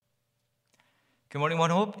Good morning, One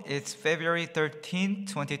Hope. It's February 13th,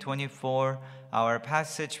 2024. Our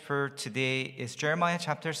passage for today is Jeremiah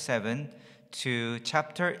chapter 7 to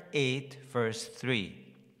chapter 8, verse 3.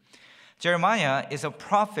 Jeremiah is a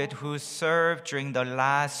prophet who served during the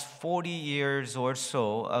last 40 years or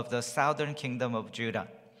so of the southern kingdom of Judah.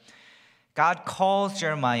 God calls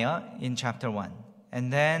Jeremiah in chapter 1.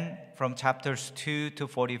 And then from chapters 2 to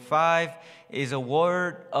 45 is a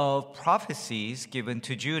word of prophecies given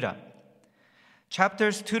to Judah.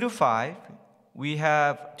 Chapters 2 to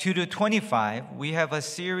 25, we have a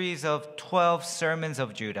series of 12 sermons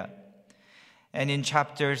of Judah. And in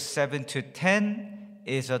chapters 7 to 10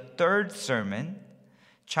 is a third sermon.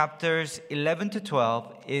 Chapters 11 to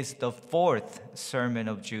 12 is the fourth sermon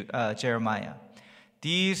of Jeremiah.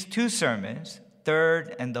 These two sermons,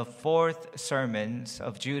 third and the fourth sermons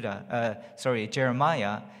of Jeremiah,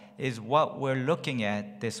 is what we're looking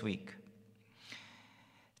at this week.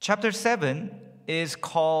 Chapter 7 is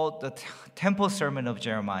called the temple sermon of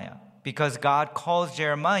Jeremiah because God calls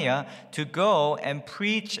Jeremiah to go and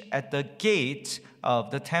preach at the gate of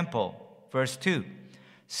the temple. Verse 2,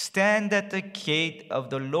 stand at the gate of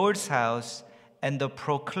the Lord's house and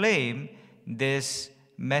proclaim this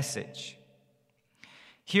message.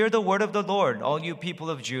 Hear the word of the Lord, all you people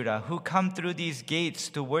of Judah, who come through these gates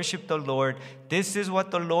to worship the Lord. This is what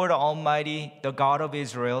the Lord Almighty, the God of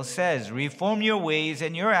Israel, says. Reform your ways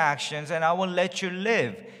and your actions, and I will let you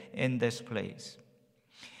live in this place.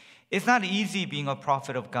 It's not easy being a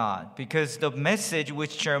prophet of God because the message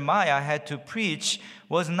which Jeremiah had to preach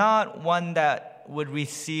was not one that would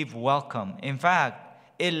receive welcome. In fact,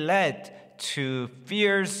 it led to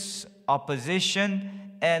fierce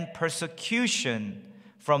opposition and persecution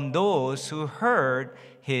from those who heard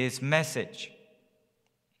his message.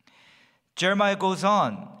 Jeremiah goes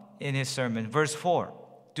on in his sermon, verse 4.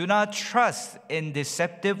 Do not trust in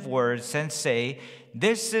deceptive words and say,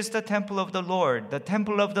 this is the temple of the Lord, the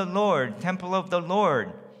temple of the Lord, temple of the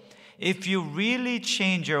Lord. If you really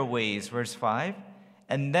change your ways, verse 5,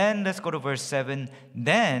 and then let's go to verse 7,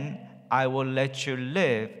 then I will let you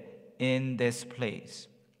live in this place.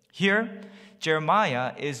 Here,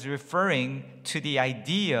 Jeremiah is referring to the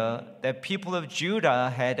idea that people of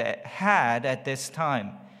Judah had at this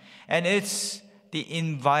time. And it's the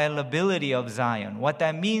inviolability of Zion. What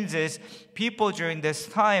that means is people during this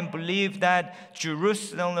time believed that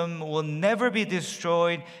Jerusalem will never be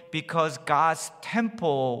destroyed because God's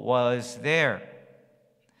temple was there.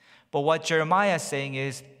 But what Jeremiah is saying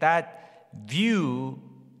is that view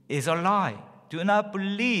is a lie. Do not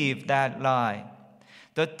believe that lie.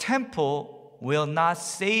 The temple will not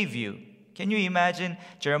save you. Can you imagine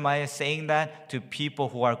Jeremiah saying that to people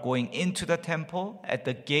who are going into the temple at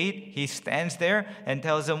the gate? He stands there and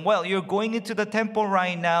tells them, well, you're going into the temple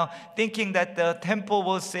right now thinking that the temple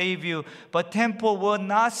will save you, but temple will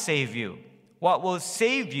not save you. What will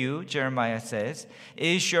save you, Jeremiah says,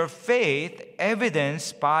 is your faith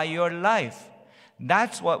evidenced by your life.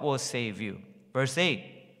 That's what will save you. Verse 8.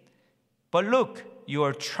 But look, you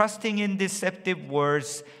are trusting in deceptive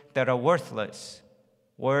words that are worthless,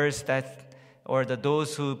 words that, or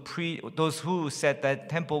those who said that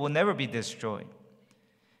temple will never be destroyed.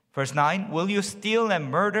 Verse 9, will you steal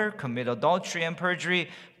and murder, commit adultery and perjury,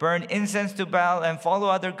 burn incense to Baal, and follow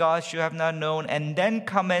other gods you have not known, and then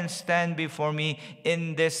come and stand before me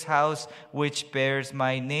in this house which bears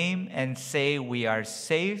my name, and say we are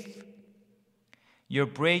safe? You're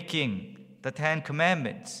breaking the 10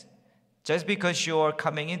 Commandments. Just because you are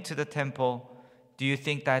coming into the temple, do you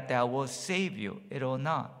think that will save you? It will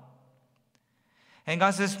not. And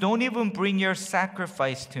God says, don't even bring your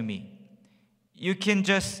sacrifice to me. You can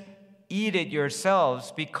just eat it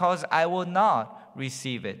yourselves because I will not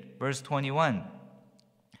receive it. Verse 21.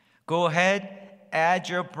 Go ahead, add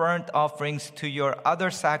your burnt offerings to your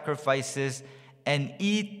other sacrifices and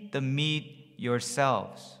eat the meat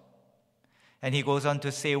yourselves. And he goes on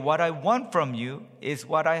to say, what I want from you is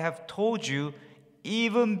what I have told you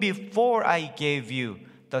even before I gave you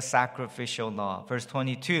the sacrificial law. Verse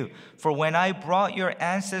 22, for when I brought your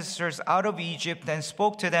ancestors out of Egypt and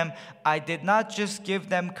spoke to them, I did not just give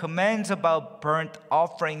them commands about burnt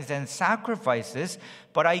offerings and sacrifices,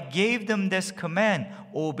 but I gave them this command,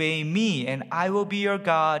 obey me and I will be your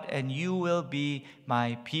God and you will be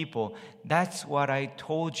my people. That's what I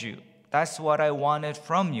told you. That's what I wanted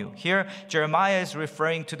from you. Here, Jeremiah is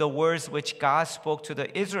referring to the words which God spoke to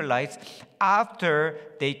the Israelites after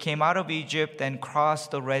they came out of Egypt and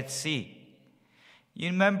crossed the Red Sea. You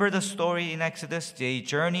remember the story in Exodus? They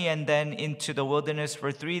journey and then into the wilderness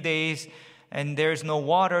for 3 days, and there's no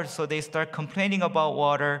water, so they start complaining about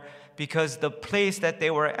water because the place that they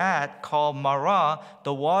were at, called Marah,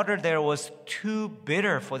 the water there was too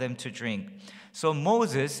bitter for them to drink. So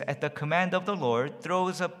Moses, at the command of the Lord,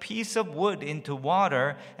 throws a piece of wood into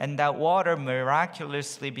water, and that water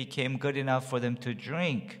miraculously became good enough for them to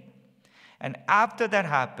drink. And after that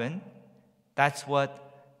happened, that's what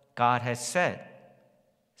God has said.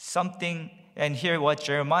 Something, and here what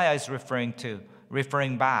Jeremiah is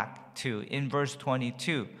referring back to in verse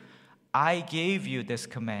 22. I gave you this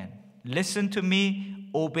command. Listen to me,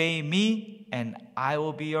 obey me, and I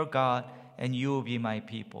will be your God, and you will be my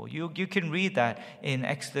people. You can read that in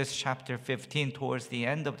Exodus chapter 15 towards the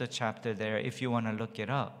end of the chapter there if you want to look it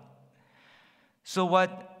up. So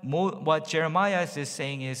what Jeremiah is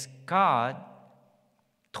saying is God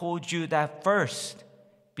told you that first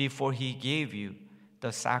before he gave you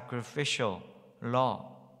the sacrificial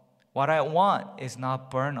law. What I want is not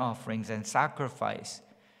burnt offerings and sacrifice,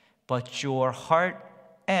 but your heart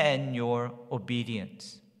and your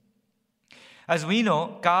obedience. As we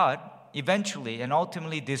know, God eventually and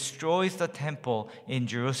ultimately destroys the temple in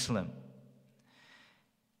Jerusalem.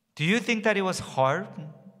 Do you think that it was hard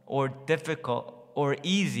or difficult or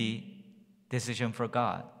easy decision for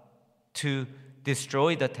God to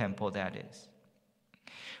destroy the temple, that is?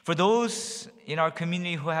 For those in our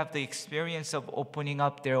community who have the experience of opening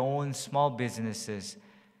up their own small businesses,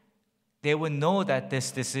 they would know that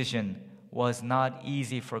this decision was not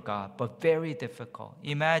easy for God, but very difficult.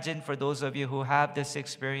 Imagine for those of you who have this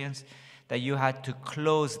experience that you had to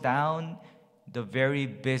close down the very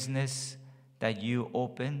business that you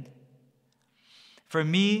opened. For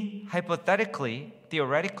me, hypothetically,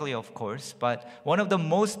 theoretically of course, but one of the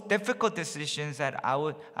most difficult decisions that I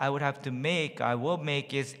will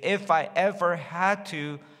make is if I ever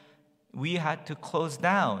we had to close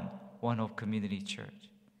down One Hope Community Church.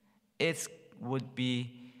 It will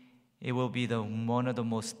be one of the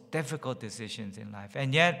most difficult decisions in life.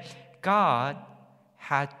 And yet, God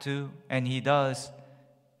had to, and He does,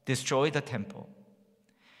 destroy the temple.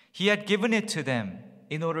 He had given it to them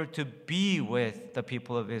in order to be with the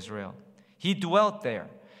people of Israel. He dwelt there,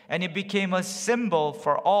 and it became a symbol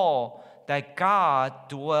for all that God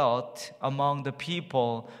dwelt among the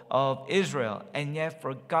people of Israel. And yet,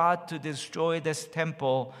 for God to destroy this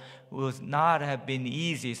temple would not have been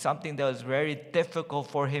easy, something that was very difficult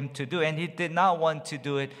for him to do. And he did not want to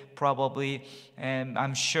do it, probably, and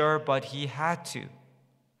I'm sure, but he had to.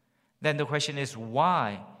 Then the question is,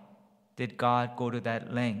 why did God go to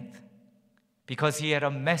that length? Because he had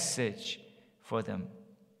a message for them.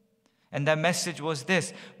 And that message was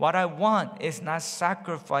this: what I want is not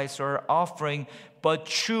sacrifice or offering, but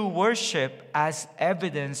true worship as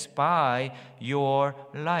evidenced by your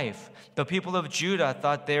life. The people of Judah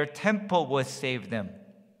thought their temple would save them.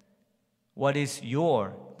 What is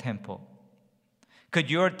your temple?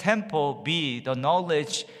 Could your temple be the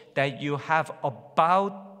knowledge that you have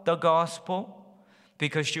about the gospel?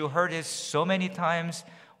 Because you heard it so many times,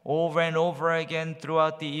 over and over again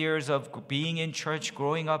throughout the years of being in church,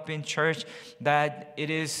 growing up in church, that it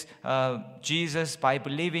is Jesus, by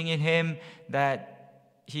believing in Him,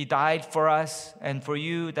 that He died for us and for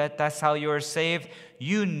you, that's how you are saved.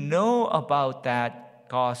 You know about that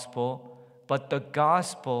gospel, but the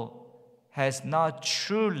gospel has not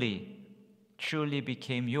truly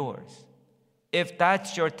became yours. If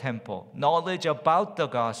that's your temple, knowledge about the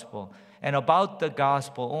gospel, and about the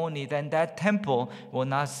gospel only, then that temple will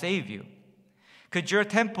not save you. Could your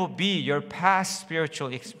temple be your past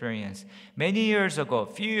spiritual experience? Many years ago, a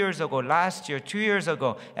few years ago, last year, 2 years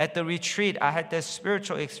ago, at the retreat, I had this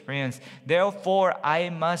spiritual experience. Therefore,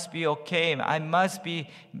 I must be okay. I must be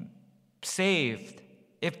saved.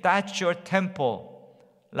 If that's your temple,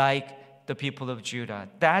 like the people of Judah,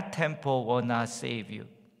 that temple will not save you.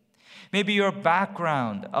 Maybe your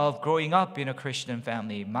background of growing up in a Christian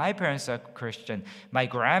family. My parents are Christian. My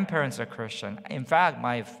grandparents are Christian. In fact,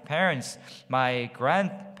 my parents, my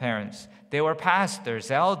grandparents, they were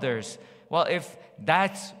pastors, elders. Well, if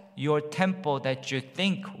that's your temple that you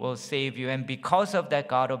think will save you, and because of that,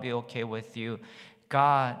 God will be okay with you,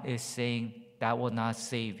 God is saying that will not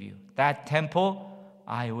save you. That temple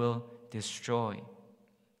I will destroy.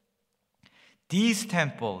 These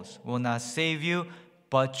temples will not save you,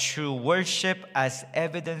 but true worship as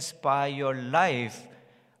evidenced by your life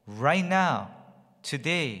right now,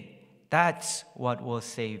 today, that's what will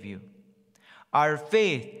save you. Our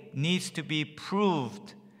faith needs to be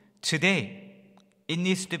proved today. It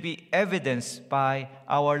needs to be evidenced by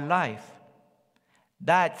our life.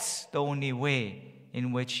 That's the only way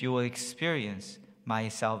in which you will experience my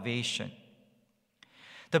salvation.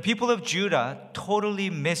 The people of Judah totally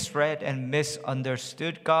misread and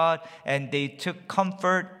misunderstood God, and they took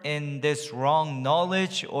comfort in this wrong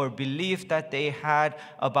knowledge or belief that they had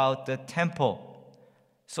about the temple.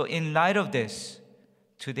 So in light of this,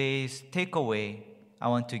 today's takeaway I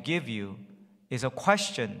want to give you is a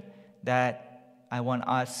question that I want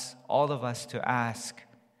all of us to ask.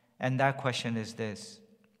 And that question is this: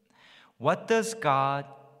 what does God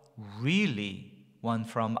really want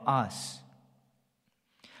from us?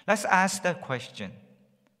 Let's ask that question.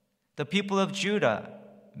 The people of Judah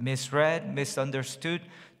misread, misunderstood,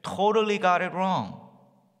 totally got it wrong.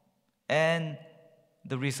 And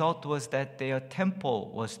the result was that their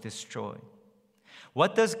temple was destroyed.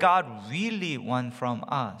 What does God really want from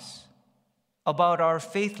us about our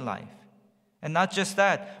faith life? And not just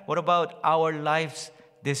that, what about our life's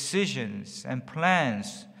decisions and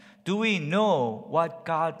plans? Do we know what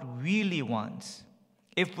God really wants?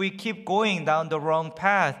 If we keep going down the wrong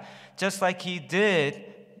path, just like He did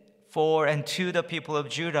for and to the people of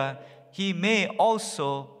Judah, He may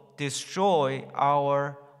also destroy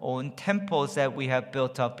our own temples that we have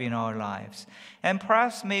built up in our lives. And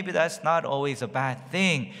perhaps maybe that's not always a bad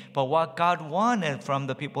thing, but what God wanted from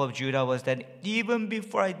the people of Judah was that even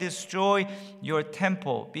before I destroy your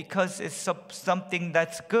temple, because it's something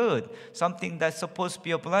that's good, something that's supposed to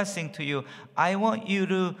be a blessing to you, I want you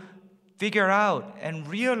to figure out and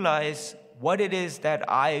realize what it is that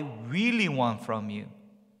I really want from you.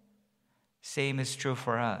 Same is true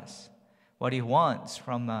for us. What He wants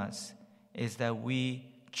from us is that we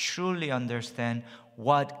truly understand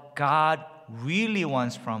what God really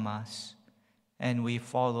wants from us, and we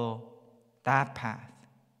follow that path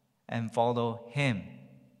and follow Him.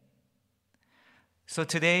 So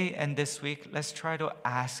today and this week, let's try to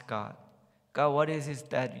ask God, what is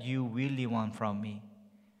it that you really want from me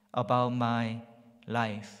about my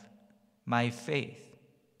life, my faith,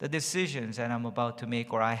 the decisions that I'm about to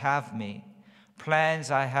make or I have made,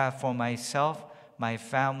 plans I have for myself, my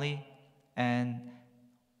family, and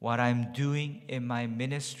what I'm doing in my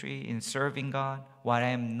ministry, in serving God, what I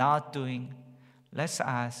am not doing. Let's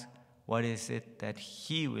ask, what is it that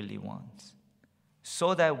He really wants?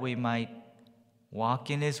 So that we might walk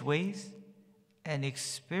in His ways and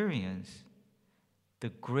experience the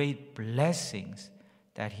great blessings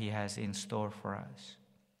that He has in store for us.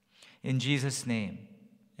 In Jesus' name,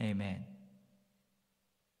 amen.